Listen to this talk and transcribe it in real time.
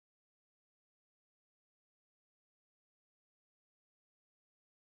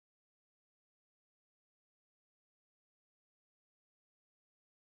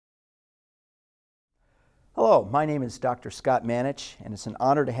Hello, my name is Dr. Scott Manesh, and it's an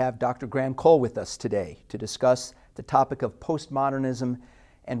honor to have Dr. Graham Cole with us today to discuss the topic of postmodernism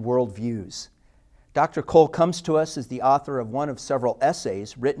and worldviews. Dr. Cole comes to us as the author of one of several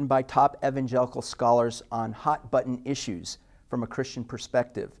essays written by top evangelical scholars on hot-button issues from a Christian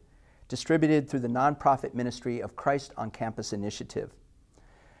perspective, distributed through the nonprofit ministry of Christ on Campus Initiative.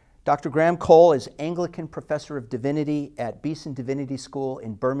 Dr. Graham Cole is Anglican Professor of Divinity at Beeson Divinity School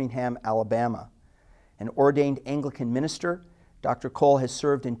in Birmingham, Alabama. An ordained Anglican minister, Dr. Cole has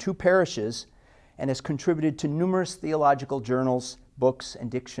served in 2 parishes and has contributed to numerous theological journals, books,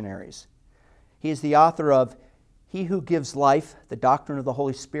 and dictionaries. He is the author of He Who Gives Life, The Doctrine of the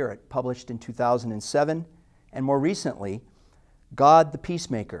Holy Spirit, published in 2007, and more recently, God the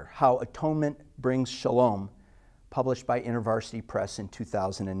Peacemaker, How Atonement Brings Shalom, published by InterVarsity Press in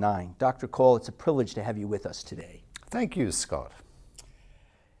 2009. Dr. Cole, it's a privilege to have you with us today. Thank you, Scott.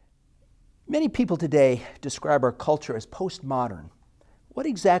 Many people today describe our culture as postmodern. What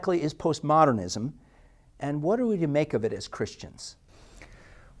exactly is postmodernism, and what are we to make of it as Christians?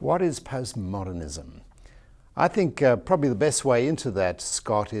 What is postmodernism? I think probably the best way into that,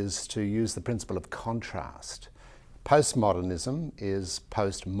 Scott, is to use the principle of contrast. Postmodernism is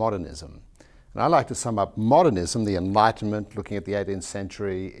postmodernism. And I like to sum up modernism, the Enlightenment, looking at the 18th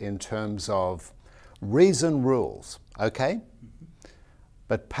century, in terms of reason rules, okay?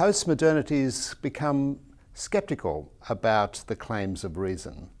 But postmodernity's become skeptical about the claims of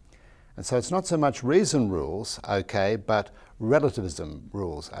reason. And so it's not so much reason rules, okay, but relativism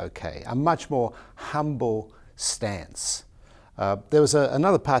rules, okay. A much more humble stance. There was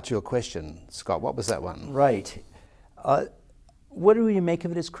another part to your question, Scott. What was that one? Right. What do we make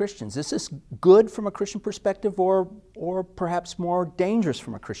of it as Christians? Is this good from a Christian perspective or perhaps more dangerous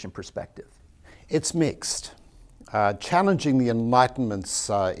from a Christian perspective? It's mixed. Challenging the Enlightenment's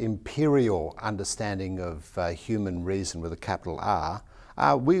imperial understanding of human reason with a capital R,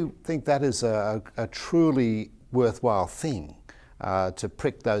 we think that is a truly worthwhile thing to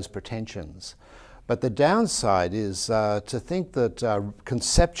prick those pretensions. But the downside is to think that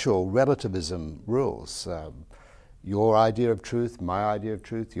conceptual relativism rules. Your idea of truth, my idea of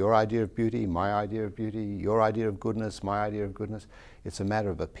truth, your idea of beauty, my idea of beauty, your idea of goodness, my idea of goodness. It's a matter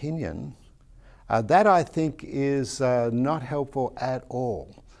of opinion. That, I think, is not helpful at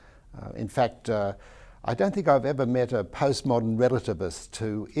all. In fact, I don't think I've ever met a postmodern relativist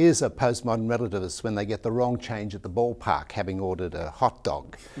who is a postmodern relativist when they get the wrong change at the ballpark, having ordered a hot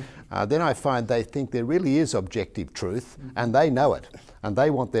dog. Then I find they think there really is objective truth, and they know it, and they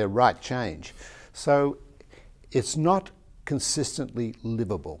want their right change. So it's not consistently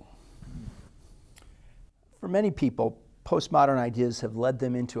livable. For many people, postmodern ideas have led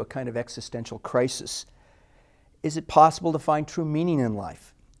them into a kind of existential crisis. Is it possible to find true meaning in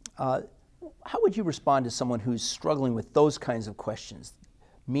life? How would you respond to someone who's struggling with those kinds of questions,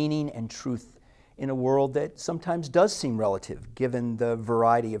 meaning and truth, in a world that sometimes does seem relative, given the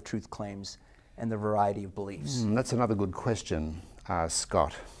variety of truth claims and the variety of beliefs? That's another good question,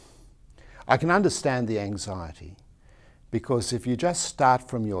 Scott. I can understand the anxiety, because if you just start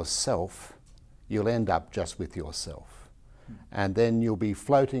from yourself, you'll end up just with yourself. And then you'll be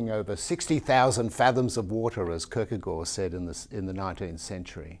floating over 60,000 fathoms of water, as Kierkegaard said in the 19th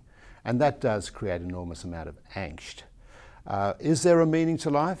century. And that does create an enormous amount of angst. Is there a meaning to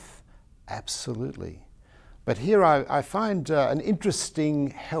life? Absolutely. But here I find an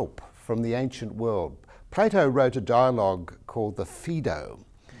interesting help from the ancient world. Plato wrote a dialogue called the Phaedo,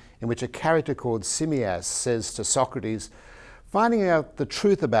 in which a character called Simmias says to Socrates, finding out the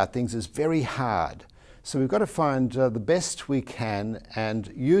truth about things is very hard. So we've got to find the best we can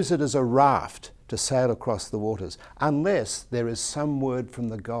and use it as a raft to sail across the waters, unless there is some word from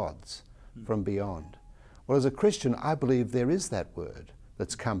the gods from beyond. Well, as a Christian, I believe there is that word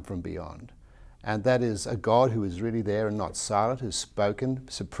that's come from beyond. And that is a God who is really there and not silent, who's spoken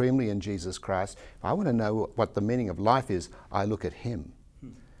supremely in Jesus Christ. If I want to know what the meaning of life is, I look at him.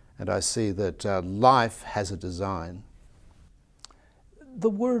 And I see that life has a design. The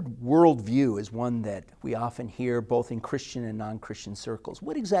word worldview is one that we often hear both in Christian and non-Christian circles.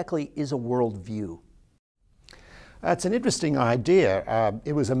 What exactly is a worldview? It's an interesting idea.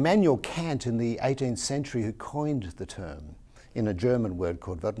 It was Immanuel Kant in the 18th century who coined the term in a German word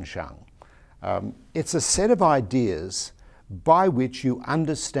called Weltanschauung. It's a set of ideas by which you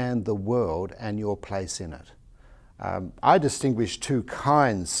understand the world and your place in it. I distinguish 2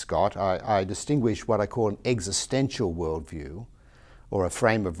 kinds, Scott. I distinguish what I call an existential worldview, or a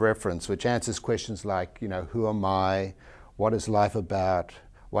frame of reference, which answers questions like, who am I? What is life about?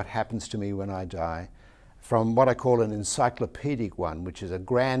 What happens to me when I die? from what I call an encyclopedic one, which is a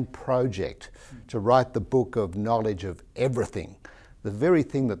grand project to write the book of knowledge of everything, the very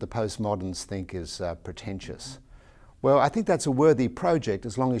thing that the postmoderns think is pretentious. Well, I think that's a worthy project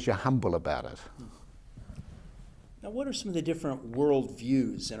as long as you're humble about it. Now, what are some of the different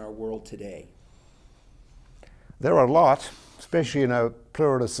worldviews in our world today? There are a lot, especially in a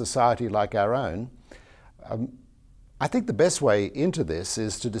pluralist society like our own. I think the best way into this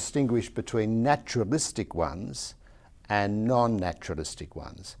is to distinguish between naturalistic ones and non-naturalistic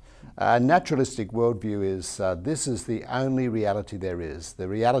ones. A naturalistic worldview is this is the only reality there is, the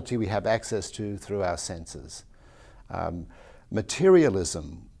reality we have access to through our senses.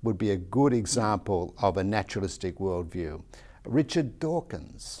 Materialism would be a good example of a naturalistic worldview. Richard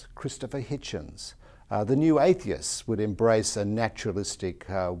Dawkins, Christopher Hitchens, the new atheists would embrace a naturalistic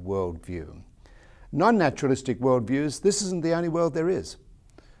worldview. Non-naturalistic worldviews, this isn't the only world there is.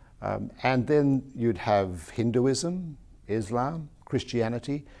 And then you'd have Hinduism, Islam,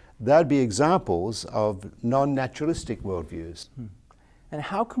 Christianity. They'd be examples of non-naturalistic worldviews. And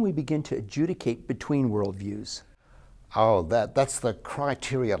how can we begin to adjudicate between worldviews? Oh, that's the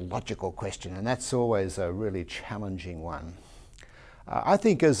criteriological question, and that's always a really challenging one. I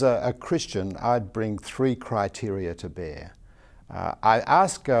think as a Christian, I'd bring three criteria to bear. I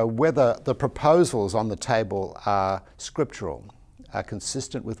ask whether the proposals on the table are scriptural, are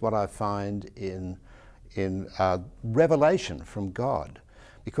consistent with what I find in revelation from God.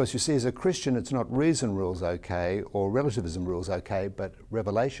 Because you see, as a Christian, it's not reason rules okay or relativism rules okay, but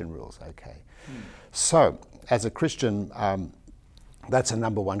revelation rules okay. So, as a Christian, that's a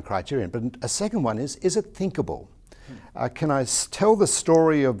number one criterion. But a second one is it thinkable? Can I tell the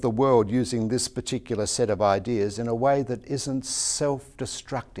story of the world using this particular set of ideas in a way that isn't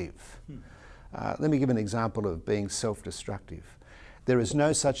self-destructive? Let me give an example of being self-destructive. There is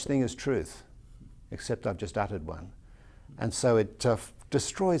no such thing as truth, except I've just uttered one. And so it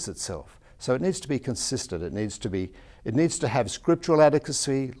destroys itself. So it needs to be consistent. It needs to have scriptural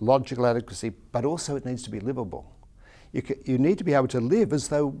adequacy, logical adequacy, but also it needs to be livable. You need to be able to live as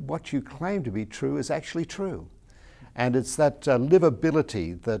though what you claim to be true is actually true. And it's that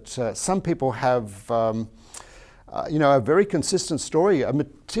livability that some people have, a very consistent story, a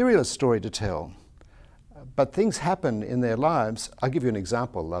materialist story to tell. But things happen in their lives. I'll give you an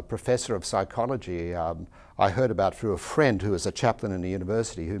example. A professor of psychology I heard about through a friend who was a chaplain in a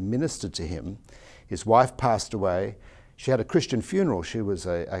university who ministered to him. His wife passed away. She had a Christian funeral. She was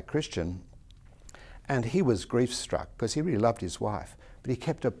a Christian. And he was grief-struck because he really loved his wife. But he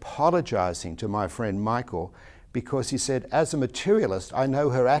kept apologizing to my friend Michael because he said, as a materialist, I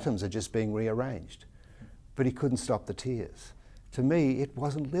know her atoms are just being rearranged. But he couldn't stop the tears. To me, it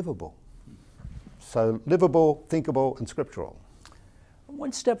wasn't livable. So livable, thinkable, and scriptural.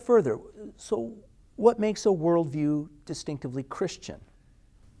 One step further. So what makes a worldview distinctively Christian?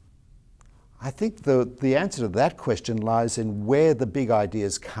 I think the answer to that question lies in where the big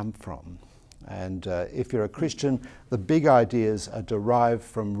ideas come from. And if you're a Christian, the big ideas are derived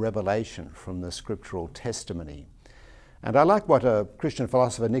from revelation, from the scriptural testimony. And I like what a Christian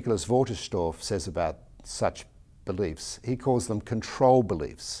philosopher, Nicholas Wolterstorff, says about such beliefs. He calls them control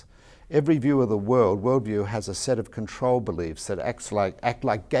beliefs. Every view of the worldview, has a set of control beliefs that act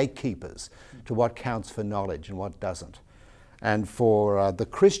like gatekeepers to what counts for knowledge and what doesn't. And for the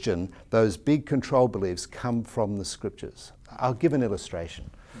Christian, those big control beliefs come from the scriptures. I'll give an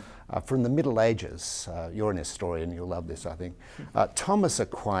illustration. From the Middle Ages, you're an historian, you'll love this, I think. Thomas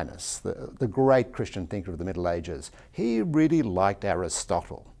Aquinas, the great Christian thinker of the Middle Ages, he really liked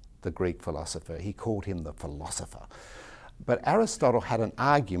Aristotle, the Greek philosopher. He called him the philosopher. But Aristotle had an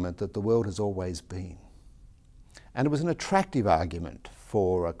argument that the world has always been. And it was an attractive argument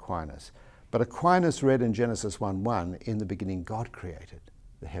for Aquinas. But Aquinas read in Genesis 1:1, in the beginning God created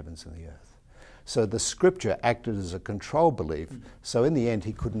the heavens and the earth. So the scripture acted as a control belief, so in the end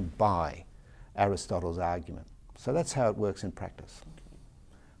he couldn't buy Aristotle's argument. So that's how it works in practice.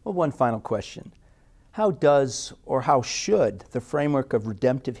 Well, one final question. How does or how should the framework of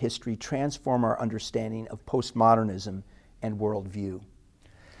redemptive history transform our understanding of postmodernism and worldview?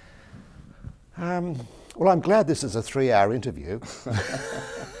 Well, I'm glad this is a 3-hour interview.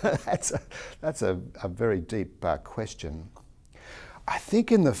 That's a very deep question. I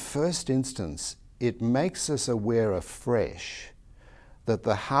think in the first instance, it makes us aware afresh that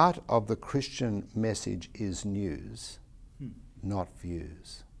the heart of the Christian message is news, not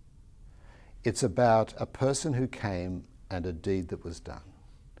views. It's about a person who came and a deed that was done.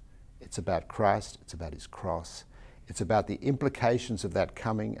 It's about Christ, it's about his cross, it's about the implications of that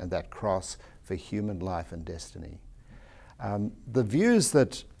coming and that cross for human life and destiny. The views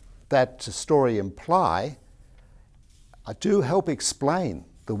that that story imply do help explain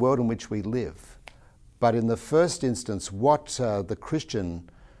the world in which we live. But in the first instance, what the Christian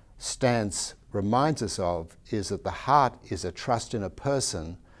stance reminds us of is that the heart is a trust in a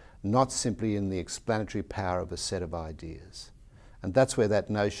person, not simply in the explanatory power of a set of ideas. And that's where that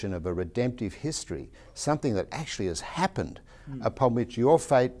notion of a redemptive history, something that actually has happened, upon which your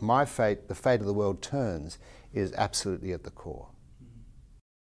fate, my fate, the fate of the world turns, is absolutely at the core.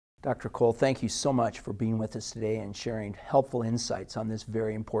 Dr. Cole, thank you so much for being with us today and sharing helpful insights on this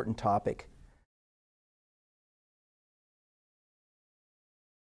very important topic.